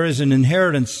 There is an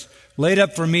inheritance laid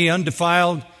up for me,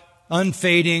 undefiled,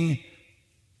 unfading,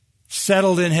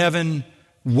 settled in heaven,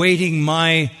 waiting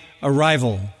my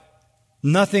arrival.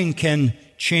 Nothing can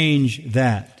change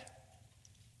that.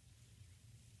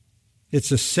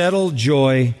 It's a settled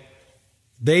joy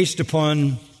based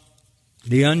upon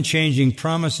the unchanging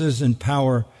promises and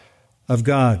power of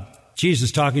God.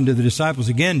 Jesus talking to the disciples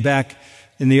again back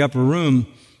in the upper room,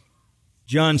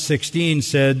 John 16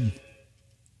 said,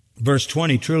 verse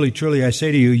 20, truly, truly, I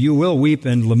say to you, you will weep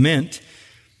and lament,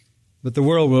 but the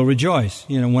world will rejoice.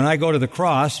 You know, when I go to the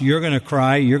cross, you're going to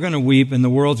cry, you're going to weep, and the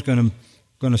world's going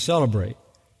to celebrate.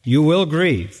 You will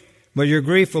grieve, but your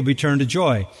grief will be turned to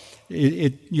joy.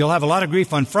 You'll have a lot of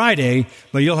grief on Friday,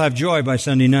 but you'll have joy by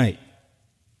Sunday night.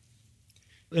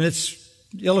 And it's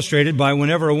illustrated by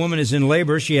whenever a woman is in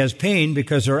labor, she has pain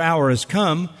because her hour has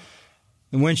come.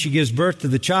 And when she gives birth to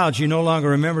the child, she no longer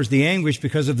remembers the anguish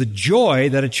because of the joy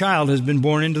that a child has been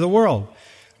born into the world.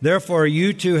 Therefore,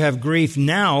 you too have grief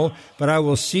now, but I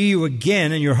will see you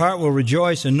again, and your heart will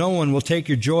rejoice, and no one will take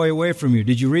your joy away from you.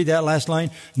 Did you read that last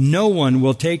line? No one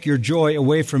will take your joy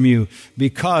away from you,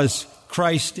 because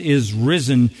Christ is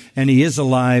risen, and He is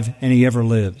alive, and He ever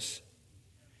lives.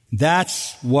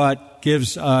 That's what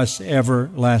gives us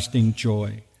everlasting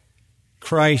joy.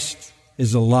 Christ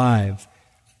is alive,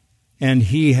 and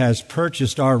He has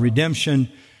purchased our redemption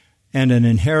and an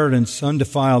inheritance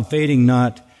undefiled, fading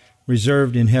not,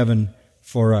 reserved in heaven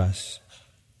for us.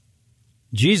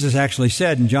 Jesus actually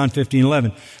said in John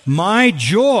 15:11, my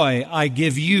joy I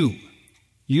give you.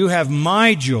 You have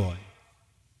my joy.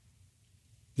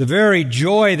 The very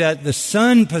joy that the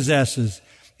Son possesses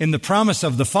in the promise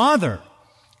of the Father,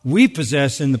 we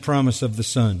possess in the promise of the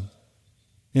Son.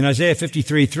 In Isaiah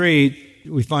 53:3,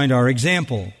 we find our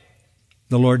example,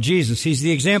 the Lord Jesus. He's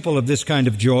the example of this kind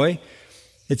of joy.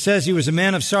 It says He was a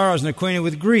man of sorrows and acquainted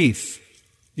with grief.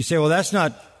 You say, well, that's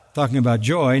not talking about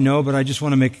joy. No, but I just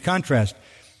want to make a contrast.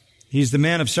 He's the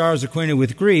man of sorrows acquainted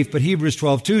with grief, but Hebrews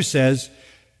 12:2 says,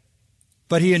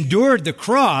 but He endured the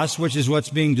cross, which is what's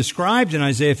being described in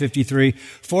Isaiah 53,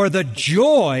 for the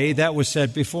joy that was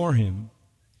set before Him,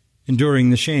 enduring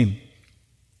the shame.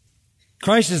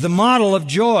 Christ is the model of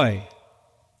joy.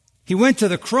 He went to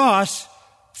the cross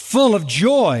full of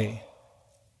joy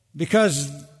because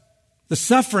the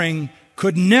suffering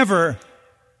could never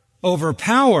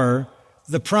overpower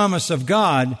the promise of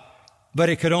God, but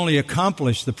it could only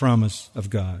accomplish the promise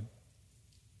of God.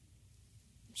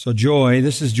 So joy,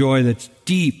 this is joy that's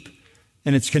deep,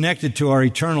 and it's connected to our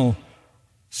eternal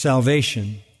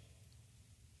salvation.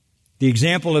 The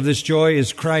example of this joy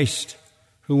is Christ,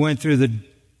 who went through the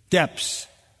depths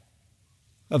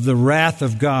of the wrath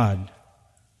of God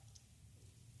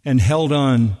and held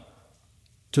on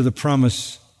to the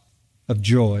promise of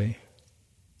joy.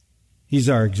 He's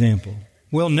our example.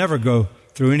 We'll never go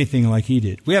through anything like He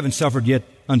did. We haven't suffered yet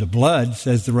unto blood,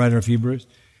 says the writer of Hebrews.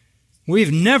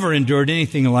 We've never endured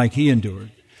anything like He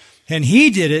endured. And He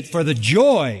did it for the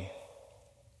joy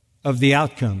of the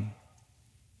outcome.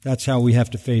 That's how we have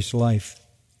to face life.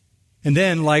 And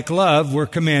then, like love, we're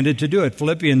commanded to do it.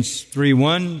 Philippians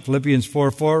 3:1, Philippians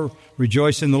 4:4,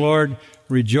 rejoice in the Lord,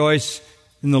 rejoice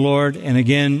in the Lord. And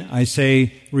again, I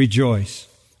say rejoice.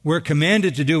 We're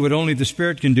commanded to do what only the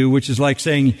Spirit can do, which is like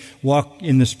saying, walk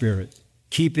in the Spirit.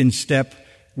 Keep in step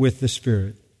with the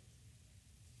Spirit.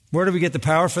 Where do we get the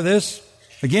power for this?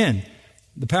 Again,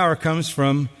 the power comes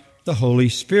from the Holy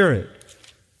Spirit.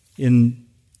 In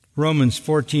Romans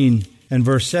 14 and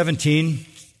verse 17,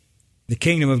 the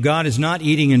kingdom of God is not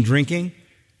eating and drinking,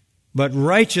 but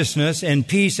righteousness and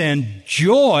peace and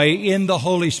joy in the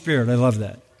Holy Spirit. I love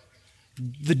that.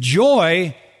 The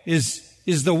joy is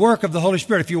the work of the Holy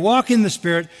Spirit. If you walk in the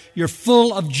Spirit, you're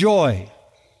full of joy.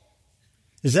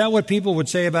 Is that what people would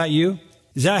say about you?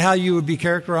 Is that how you would be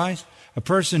characterized? A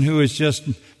person who is just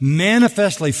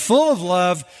manifestly full of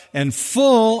love and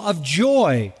full of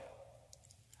joy.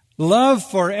 Love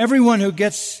for everyone who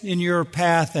gets in your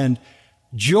path and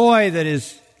joy that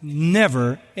is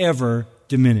never, ever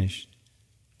diminished.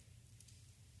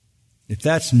 If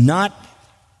that's not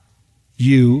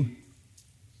you,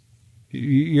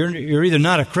 you're either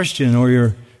not a Christian or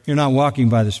you're not walking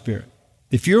by the Spirit.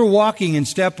 If you're walking in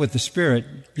step with the Spirit,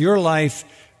 your life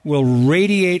will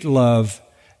radiate love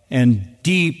and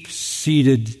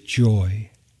deep-seated joy.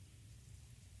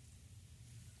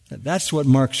 That's what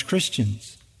marks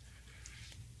Christians.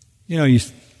 You know, you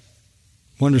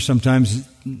wonder sometimes,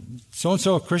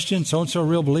 so-and-so a Christian, so-and-so a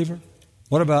real believer?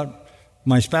 What about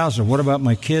my spouse, or what about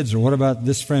my kids, or what about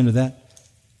this friend or that?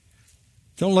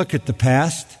 Don't look at the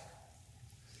past.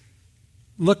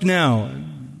 Look now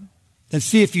and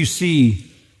see if you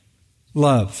see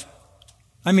love.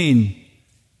 I mean,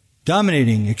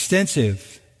 dominating,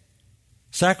 extensive,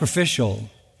 sacrificial,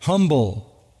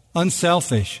 humble,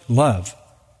 unselfish love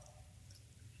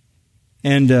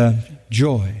and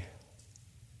joy.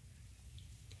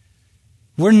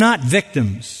 We're not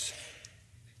victims.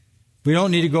 We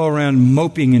don't need to go around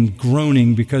moping and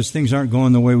groaning because things aren't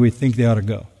going the way we think they ought to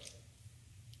go.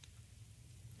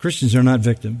 Christians are not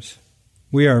victims.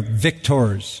 We are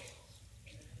victors.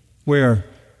 We are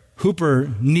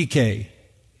huper Nike,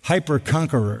 hyper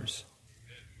conquerors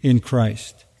in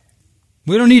Christ.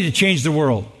 We don't need to change the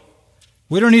world.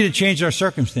 We don't need to change our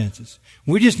circumstances.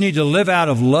 We just need to live out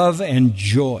of love and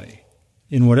joy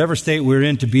in whatever state we're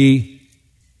in to be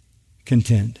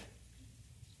content.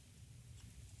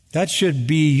 That should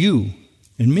be you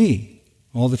and me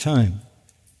all the time.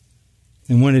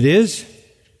 And when it is,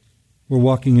 we're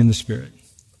walking in the Spirit.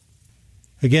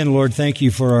 Again, Lord, thank you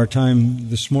for our time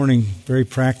this morning. Very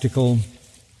practical,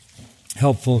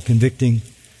 helpful, convicting.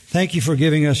 Thank you for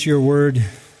giving us your word.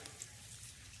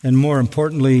 And more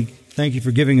importantly, thank you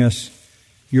for giving us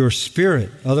your Spirit.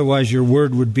 Otherwise, your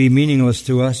word would be meaningless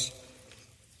to us.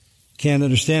 Can't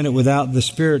understand it without the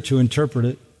Spirit to interpret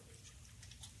it.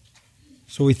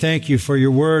 So we thank you for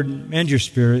your word and your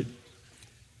Spirit.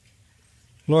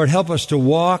 Lord, help us to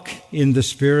walk in the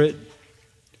Spirit,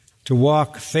 to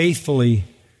walk faithfully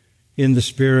in the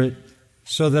Spirit,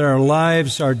 so that our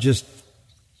lives are just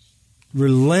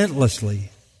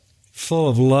relentlessly full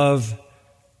of love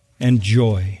and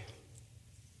joy.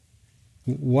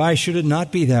 Why should it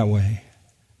not be that way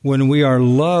when we are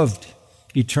loved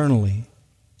eternally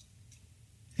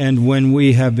and when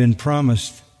we have been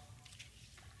promised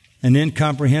an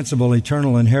incomprehensible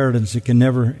eternal inheritance that can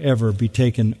never, ever be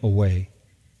taken away?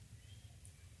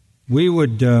 We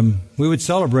would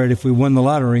celebrate if we won the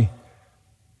lottery.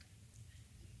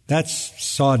 That's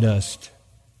sawdust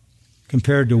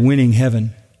compared to winning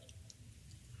heaven.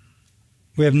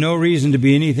 We have no reason to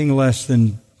be anything less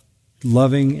than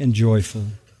loving and joyful.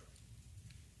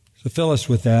 So fill us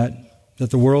with that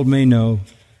the world may know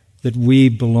that we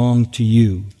belong to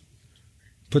you.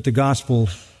 Put the gospel,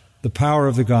 the power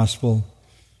of the gospel,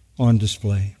 on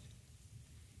display.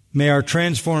 May our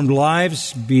transformed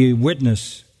lives be a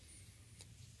witness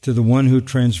to the one who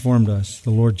transformed us, the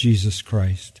Lord Jesus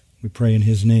Christ. We pray in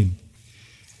His name.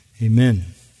 Amen.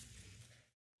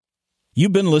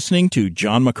 You've been listening to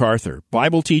John MacArthur,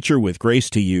 Bible teacher with Grace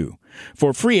to You.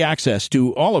 For free access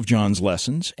to all of John's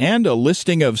lessons and a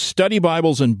listing of study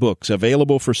Bibles and books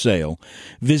available for sale,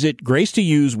 visit Grace to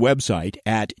You's website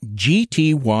at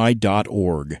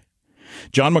gty.org.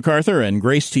 John MacArthur and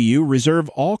Grace to You reserve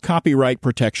all copyright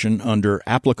protection under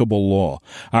applicable law.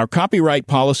 Our copyright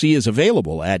policy is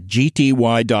available at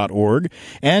gty.org,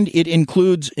 and it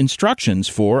includes instructions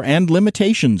for and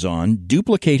limitations on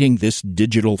duplicating this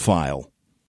digital file.